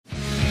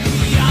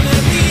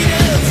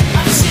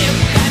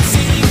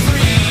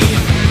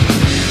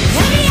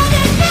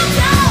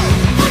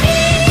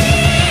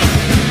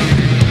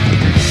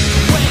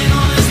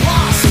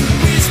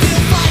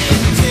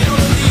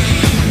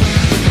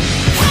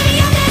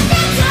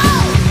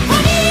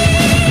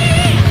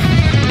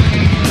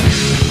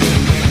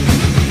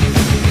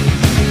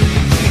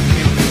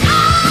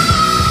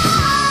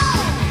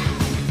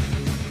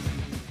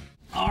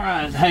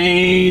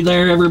Hey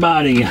there,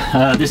 everybody.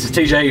 This is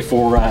TJ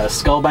for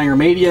Skullbanger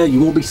Media. You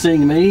won't be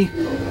seeing me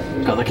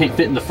because I can't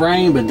fit in the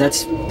frame, but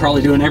that's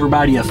probably doing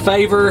everybody a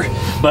favor.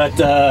 But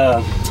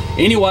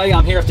anyway,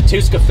 I'm here at the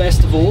Tuska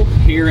Festival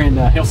here in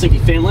Helsinki,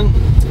 Finland,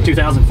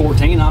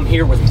 2014. I'm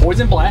here with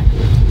PoisonBlack,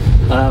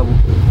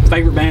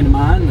 favorite band of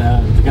mine.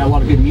 They got a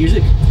lot of good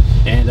music,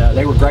 and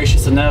they were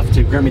gracious enough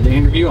to grant me the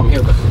interview. I'm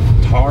here with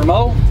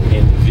Tarmo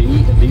and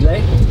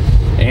Ville.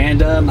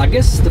 And I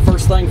guess the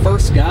first thing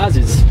first, guys,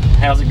 is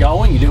how's it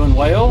going? You doing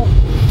well?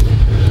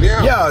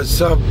 Yeah, it's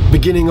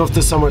beginning of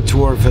the summer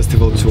tour,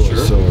 festival tour, sure.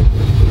 So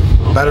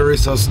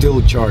batteries are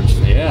still charged.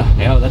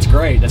 Yeah, that's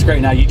great. That's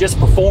great. Now, you just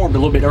performed a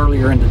little bit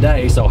earlier in the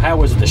day, so how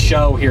was the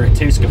show here at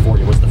Tuska for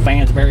you? Was the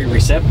fans very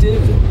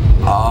receptive?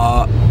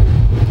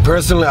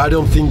 Personally, I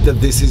don't think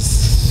that this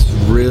is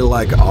really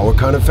like our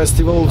kind of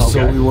festival,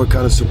 so we were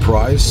kind of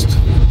surprised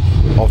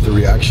of the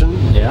reaction.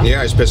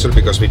 Yeah, especially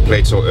because we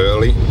played so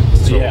early.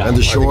 So and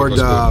the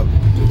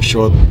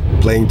short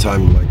playing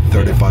time, like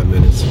 35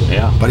 minutes.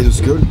 Yeah, but it was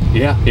good.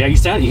 Yeah,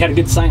 you had a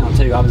good sound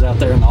too. I was out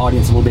there in the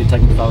audience a little bit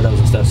taking photos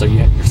and stuff, so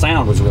your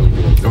sound was really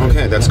good.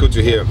 Okay, that's good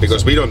to hear,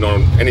 because we don't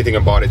know anything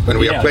about it when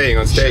we are playing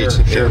on stage.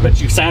 Sure, but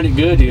you sounded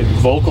good. Your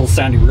vocals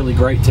sounded really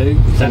great too.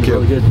 Sounded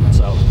really good.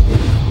 So,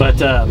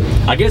 but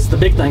I guess the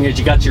big thing is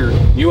you got your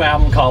new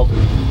album called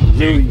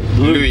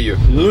Lyijy.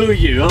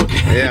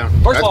 Okay. Yeah.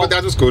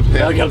 That was good.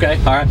 Yeah. Okay.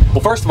 All right. Well,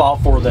 first of all,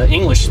 for the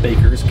English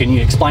speakers, can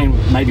you explain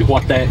maybe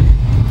what that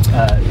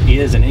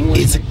is in English?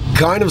 It's a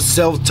kind of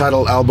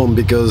self-titled album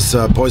because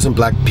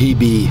PoisonBlack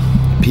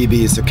PB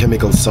is a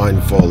chemical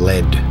sign for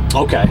lead.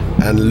 Okay.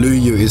 And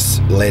Lyijy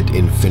is lead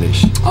in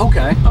Finnish.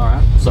 Okay. All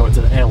right. So it's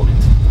an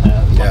element.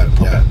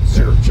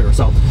 Sure.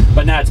 So,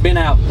 but now it's been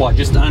out what,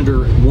 just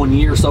under 1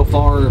 year so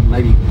far,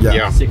 maybe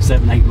 6,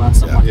 7, 8 months,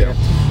 something like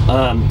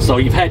that. So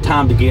you've had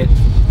time to get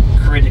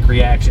critic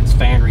reactions,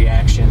 fan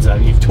reactions.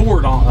 You've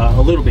toured on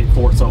a little bit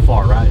for it so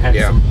far, right? Had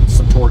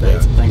some tour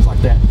dates and things like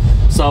that.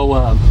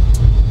 So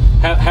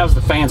how's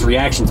the fans'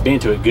 reactions been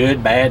to it?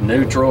 Good, bad,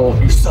 neutral?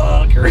 You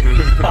suck? Or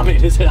I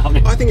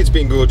think it's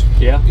been good.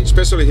 Yeah.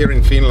 Especially here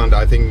in Finland,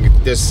 I think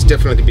there's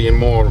definitely been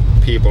more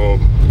people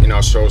in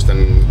our shows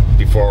than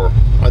before.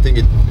 I think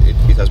it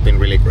has been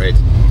really great.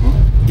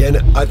 Yeah,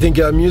 and I think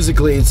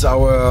musically it's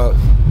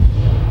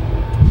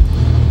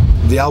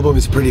the album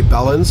is pretty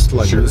balanced,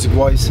 like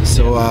music-wise.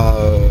 So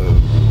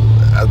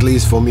at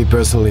least for me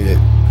personally,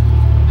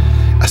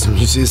 as a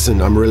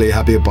musician, I'm really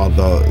happy about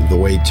the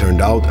way it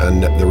turned out,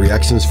 and the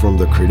reactions from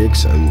the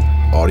critics and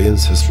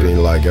audience has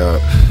been like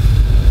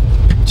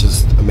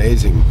just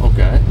amazing.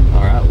 Okay,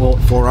 all right. Well,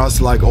 for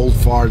us, like old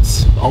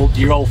farts,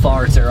 you old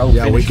farts are old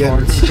Finnish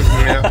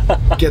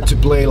farts. We get to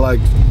play like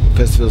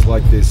festivals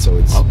like this, so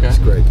it's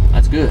great.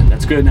 That's good.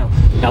 That's good.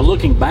 Now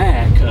looking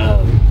back,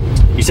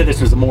 you said this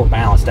was a more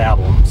balanced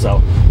album.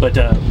 So, but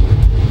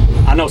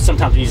I know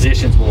sometimes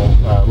musicians will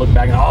look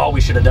back and we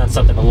should have done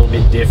something a little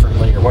bit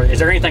differently. Or what, is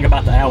there anything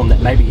about the album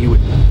that maybe you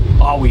would,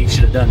 we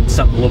should have done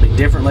something a little bit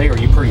differently? Or are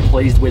you pretty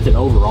pleased with it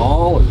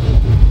overall? Or?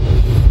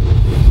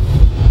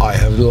 I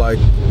have like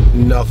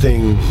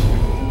nothing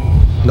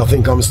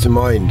comes to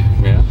mind.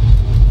 Yeah.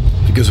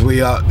 Because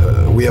we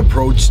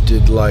approached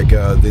it like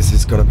this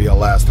is gonna be our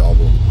last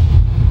album,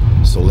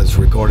 so let's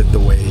record it the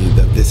way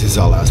that this is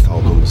our last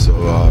album. So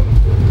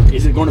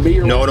is it going to be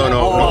your no.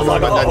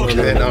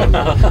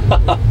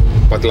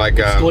 But like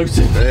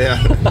exclusive.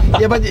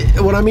 Yeah, but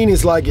what I mean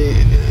is like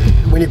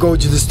when you go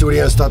to the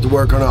studio and start to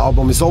work on an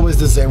album, it's always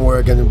the same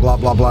work and blah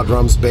blah blah,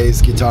 drums, bass,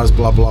 guitars,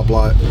 blah blah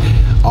blah.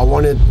 I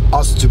wanted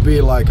us to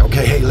be like,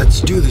 okay, hey, let's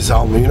do this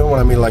album, you know what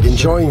I mean, like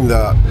enjoying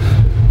the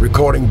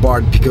recording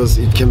part, because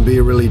it can be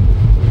really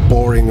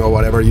boring or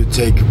whatever. You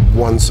take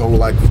one song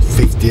like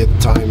 50th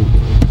time.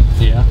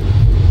 Yeah.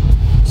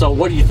 So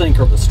what do you think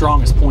are the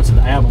strongest points of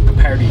the album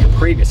compared to your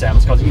previous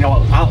albums? Because, you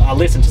know, I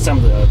listened to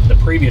some of the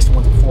previous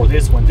ones before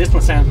this one. This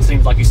one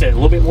seems like you said a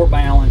little bit more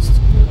balanced.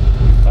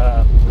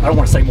 I don't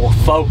want to say more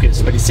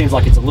focused, but it seems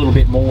like it's a little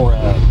bit more,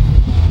 I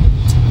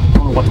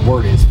don't know what the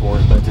word is for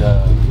it, but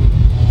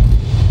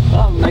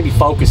maybe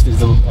focused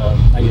is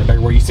maybe a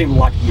better word. You seem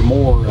like you're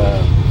more...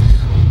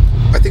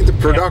 I think the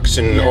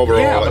production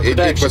overall, it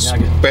was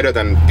better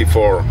than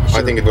before. Sure.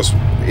 I think it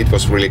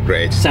was really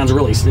great. Sounds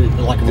really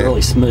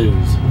really smooth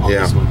on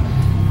this one.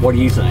 What do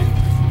you think?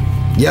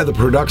 Yeah, the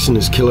production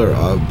is killer.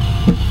 I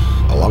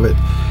love it.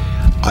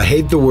 I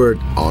hate the word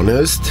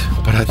honest,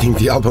 but I think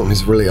the album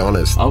is really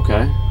honest.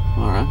 Okay,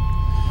 all right.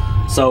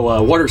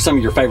 So what are some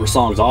of your favorite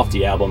songs off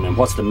the album, and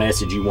what's the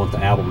message you want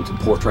the album to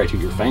portray to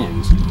your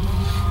fans?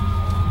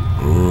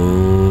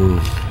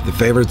 The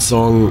favorite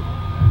song,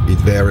 it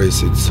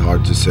varies, it's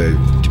hard to say,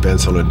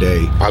 depends on a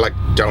day. I like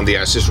Down the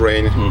Ashes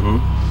Rain.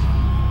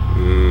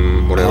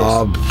 What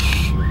else?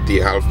 The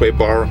Halfway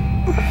Bar.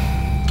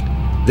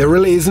 There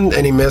really isn't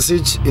any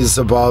message. It's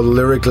about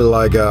lyrically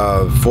like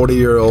a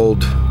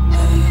 40-year-old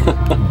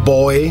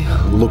boy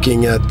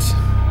looking at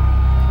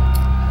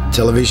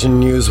television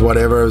news,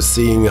 whatever,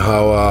 seeing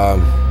how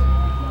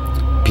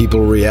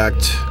people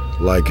react,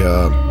 like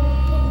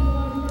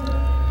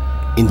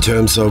in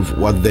terms of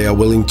what they are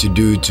willing to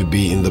do to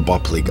be in the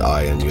public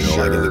eye, and you know,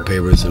 like in the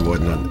papers and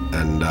whatnot,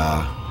 and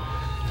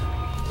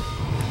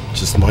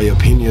just my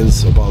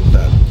opinions about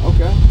that.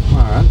 Okay,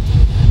 all right.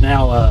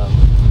 Now,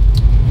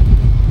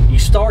 you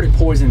started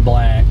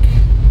PoisonBlack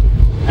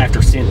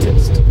after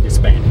Sentenced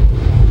disbanded.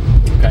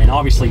 Okay, and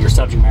obviously your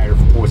subject matter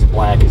for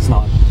PoisonBlack is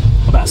not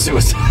about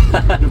suicide,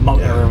 or not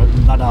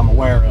that I'm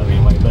aware of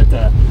anyway, but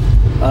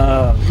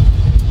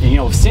you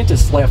know,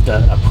 Sentenced left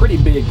a pretty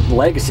big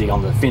legacy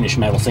on the Finnish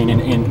metal scene,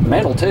 and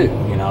metal too,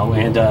 you know,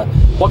 and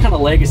what kind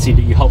of legacy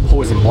do you hope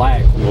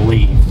PoisonBlack will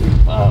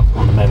leave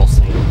on the metal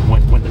scene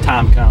when the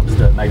time comes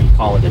to maybe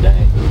call it a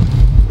day?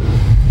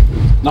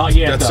 Not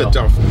yet, That's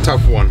though. a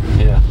tough one.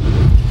 Yeah.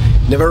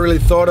 Never really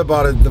thought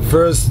about it. The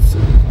first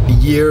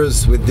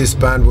years with this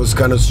band was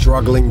kind of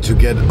struggling to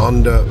get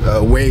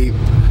away,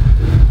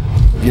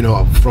 you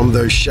know, from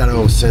the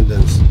shadow of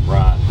Sentence.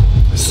 Right.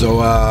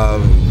 So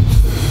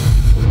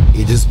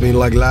it has been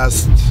like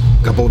last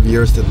couple of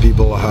years that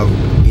people have,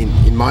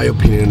 in my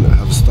opinion,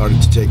 have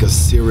started to take us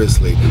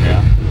seriously.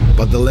 Yeah.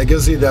 But the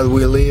legacy that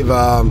we leave,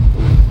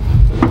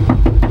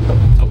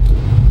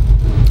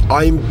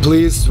 I'm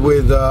pleased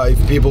with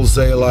if people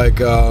say like,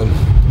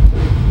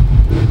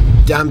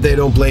 damn, they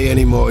don't play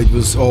anymore. It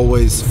was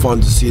always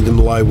fun to see them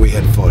live. We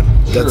had fun.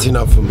 Sure. That's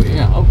enough for me.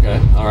 Yeah. Okay.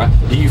 All right.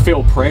 Do you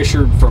feel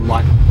pressured from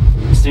like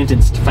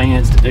Sentenced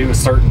fans to do a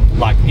certain,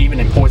 like even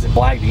in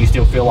PoisonBlack, do you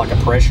still feel like a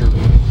pressure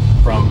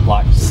from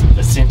like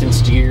the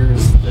Sentenced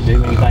years to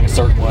do anything a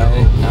certain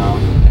way? No.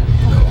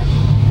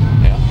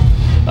 Yeah.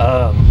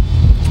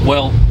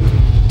 Well,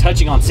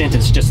 touching on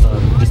Sentenced just a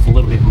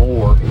little bit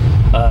more,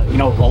 you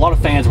know, a lot of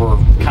fans were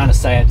kind of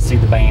sad to see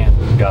the band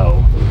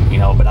go, you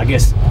know, but I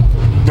guess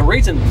the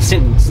reason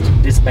Sentenced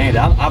disbanded,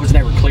 I was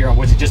never clear on,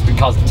 was it just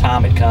because the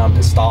time had come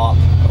to stop,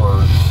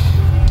 or?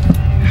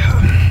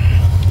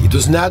 It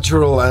was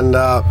natural, and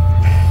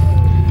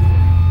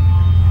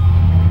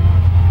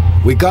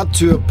we got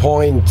to a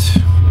point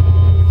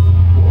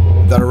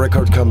that a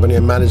record company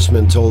and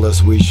management told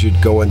us we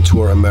should go and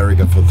tour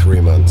America for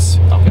 3 months.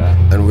 Okay.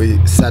 And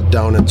we sat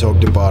down and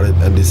talked about it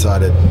and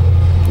decided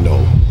no.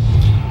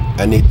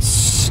 And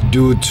it's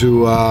due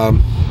to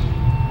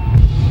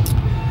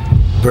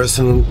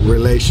personal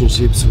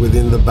relationships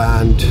within the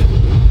band,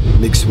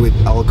 mixed with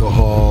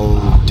alcohol,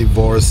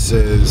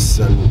 divorces,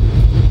 and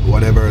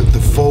whatever. The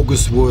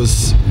focus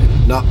was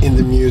not in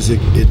the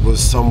music, it was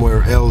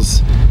somewhere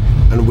else.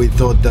 And we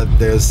thought that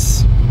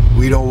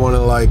we don't want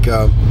to like,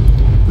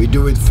 we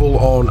do it full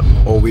on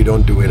or we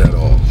don't do it at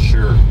all.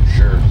 Sure.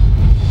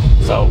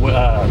 So,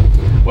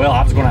 well,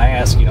 I was going to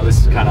ask, you know, this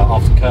is kind of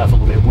off the cuff a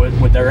little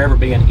bit, would there ever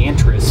be an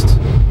interest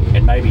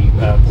in maybe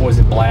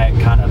PoisonBlack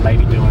kind of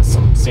maybe doing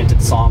some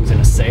Sentenced songs in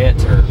a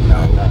set, or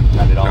not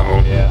at all?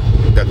 No. Yeah.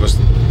 That was,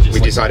 we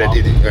like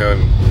decided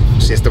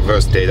since the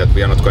first day that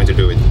we are not going to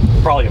do it.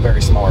 Probably a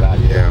very smart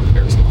idea. Yeah.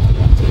 Very smart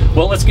idea.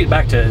 Well, let's get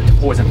back to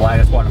PoisonBlack.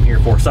 That's what I'm here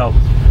for. So,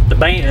 the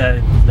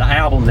band, the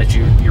album that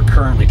you're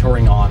currently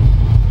touring on,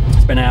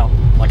 it's been out,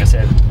 like I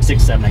said,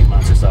 6, 7, 8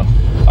 months or so.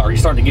 Are you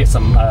starting to get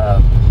some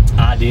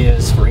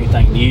ideas for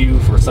anything new,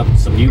 for some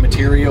new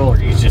material, or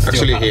you just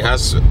Actually, he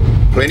has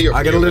plenty of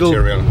I got new a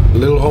material.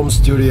 little home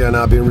studio, and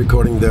I've been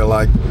recording there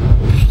like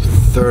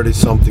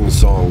 30-something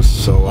songs.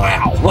 So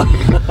wow.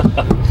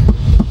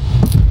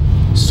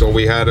 So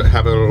we have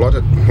a lot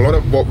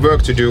of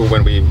work to do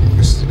when we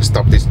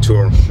stop this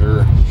tour.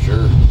 Sure.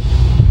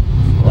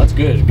 Well, that's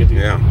good. Good to,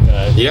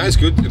 yeah, it's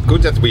good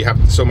that we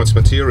have so much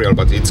material,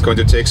 but it's going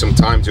to take some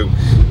time to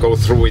go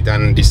through it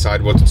and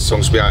decide what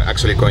songs we are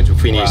actually going to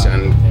finish. Right.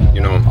 And you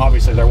know,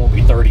 obviously there won't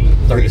be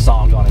 30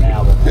 songs on an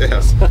album.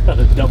 Yes.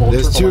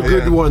 There's two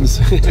good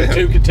ones.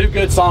 two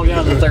good songs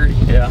out of the 30.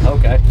 Yeah,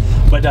 okay.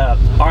 But all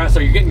right,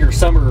 so you're getting your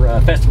summer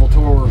festival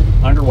tour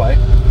underway,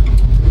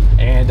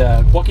 and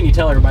what can you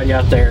tell everybody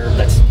out there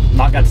that's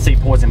not got to see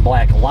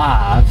PoisonBlack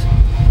live,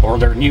 or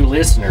their new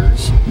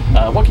listeners?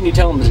 What can you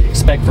tell them to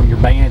expect from your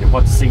band, and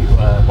what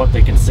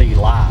they can see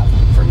live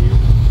from you?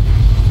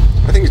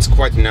 I think it's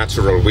quite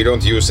natural. We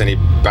don't use any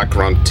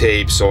background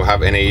tapes or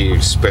have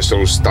any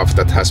special stuff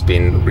that has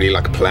been really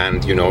like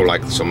planned, you know,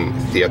 like some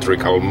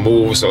theatrical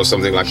moves or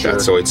something like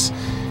that. So it's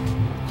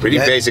pretty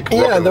basic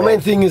rock and the roll. main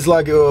thing is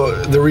like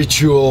the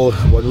ritual,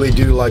 what we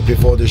do like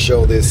before the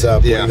show, this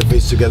putting the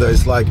piece together.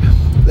 It's like,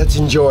 let's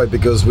enjoy,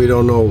 because we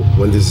don't know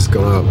when this is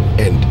gonna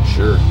end.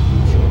 Sure.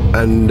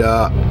 And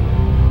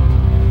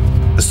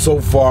so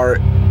far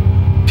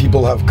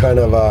people have kind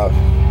of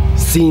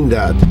seen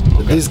that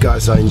these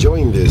guys are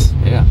enjoying this.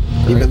 Yeah.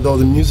 Even though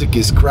the music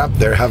is crap,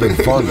 they're having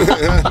fun.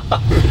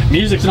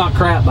 Music's not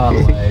crap, by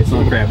the way. It's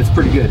not crap. It's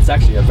pretty good. It's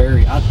actually a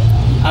very,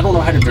 I don't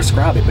know how to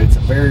describe it, but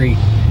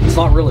it's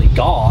not really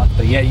goth,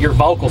 but yet your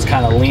vocals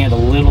kind of lend a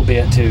little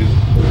bit to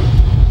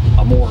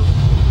a more,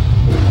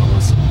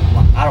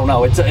 I don't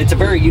know, it's a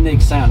very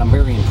unique sound. I'm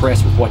very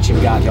impressed with what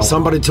you've got going.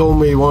 Somebody told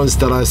me once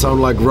that I sound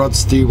like Rod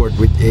Stewart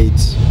with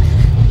AIDS.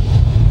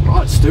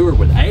 Rod Stewart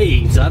with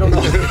AIDS? I don't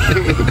know.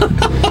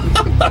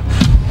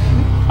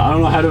 I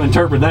don't know how to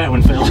interpret that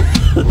one, Phil.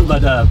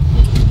 But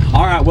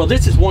all right, well,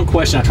 this is one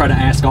question I try to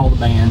ask all the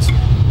bands.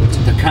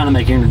 to kind of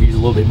make interviews a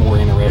little bit more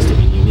interesting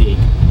and unique.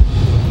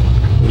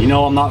 You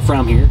know, I'm not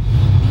from here.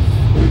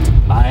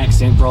 My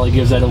accent probably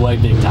gives that away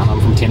big time. I'm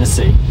from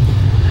Tennessee.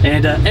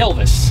 And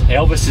Elvis.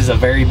 Elvis is a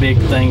very big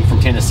thing from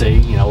Tennessee,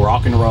 you know,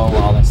 rock and roll,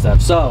 all that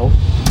stuff. So,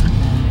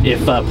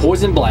 if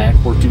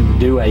PoisonBlack were to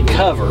do a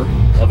cover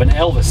of an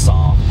Elvis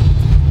song,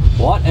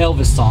 what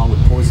Elvis song would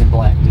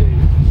PoisonBlack do?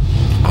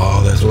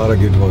 Oh, there's a lot of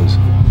good ones.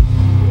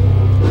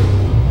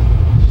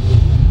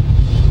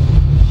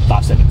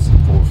 5 seconds.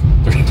 4,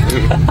 3.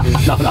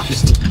 No,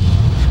 just.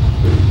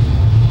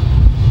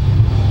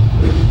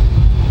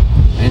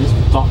 Man, this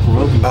is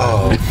thought-provoking.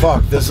 Oh,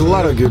 fuck, there's a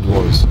lot of good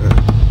ones.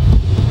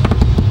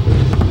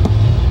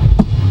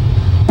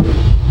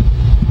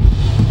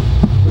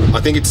 I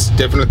think it's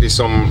definitely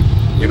some,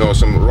 you know,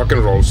 some rock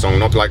and roll song,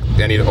 not like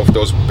any of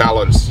those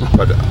ballads,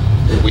 but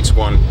which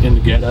one? In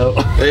the ghetto.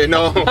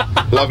 No,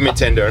 Love Me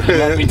Tender.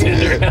 Love Me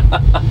Tender.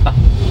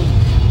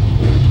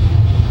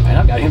 Man,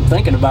 I've got him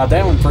thinking about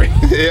that one pretty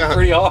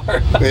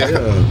hard.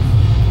 Yeah.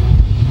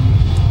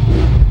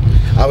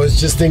 I was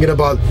just thinking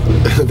about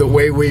the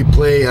way we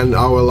play and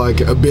our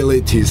like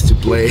abilities to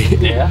play.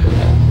 Yeah.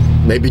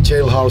 Maybe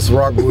Jailhouse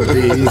Rock would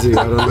be easy,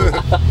 I don't know.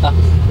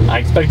 I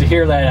expect to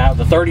hear that out of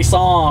the 30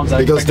 songs.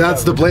 Because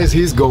that's the place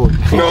he's going.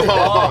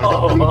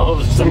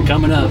 Oh, something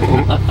coming up.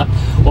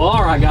 Well,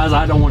 all right, guys,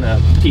 I don't want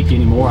to keep you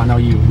anymore. I know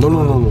you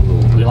No.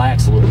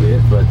 relax a little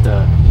bit, but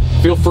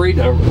feel free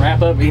to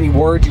wrap up any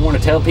words you want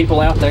to tell people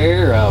out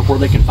there, where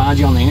they can find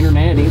you on the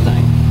internet,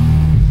 anything.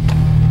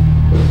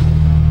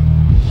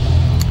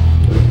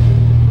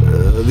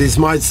 This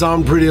might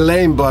sound pretty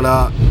lame, but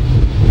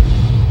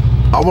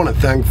I want to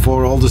thank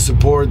for all the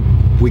support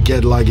we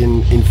get, like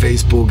in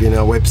Facebook, in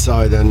our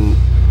website, and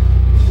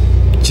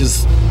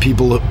just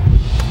people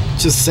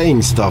just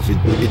saying stuff.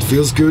 It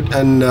feels good,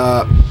 and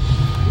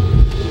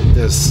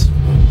there's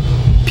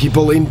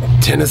people in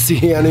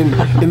Tennessee and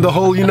in the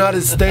whole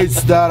United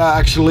States that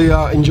actually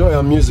enjoy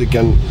our music,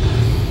 and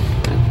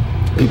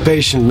be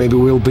patient. Maybe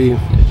we'll be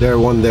there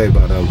one day,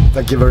 but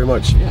thank you very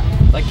much. Yeah,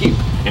 thank you.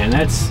 And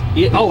that's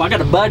it. Oh, I got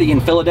a buddy in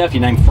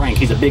Philadelphia named Frank.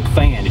 He's a big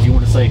fan. If you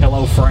want to say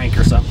hello, Frank,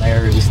 or something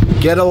there, just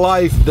Get a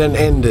life, then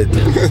end it.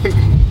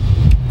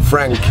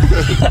 Frank.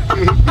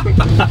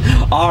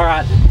 all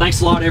right.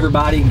 Thanks a lot,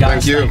 everybody.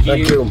 Guys, Thank you.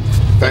 Thank you.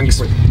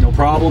 Thanks. No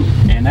problem.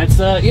 And that's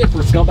it for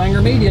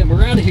Skullbanger Media.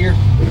 We're out of here.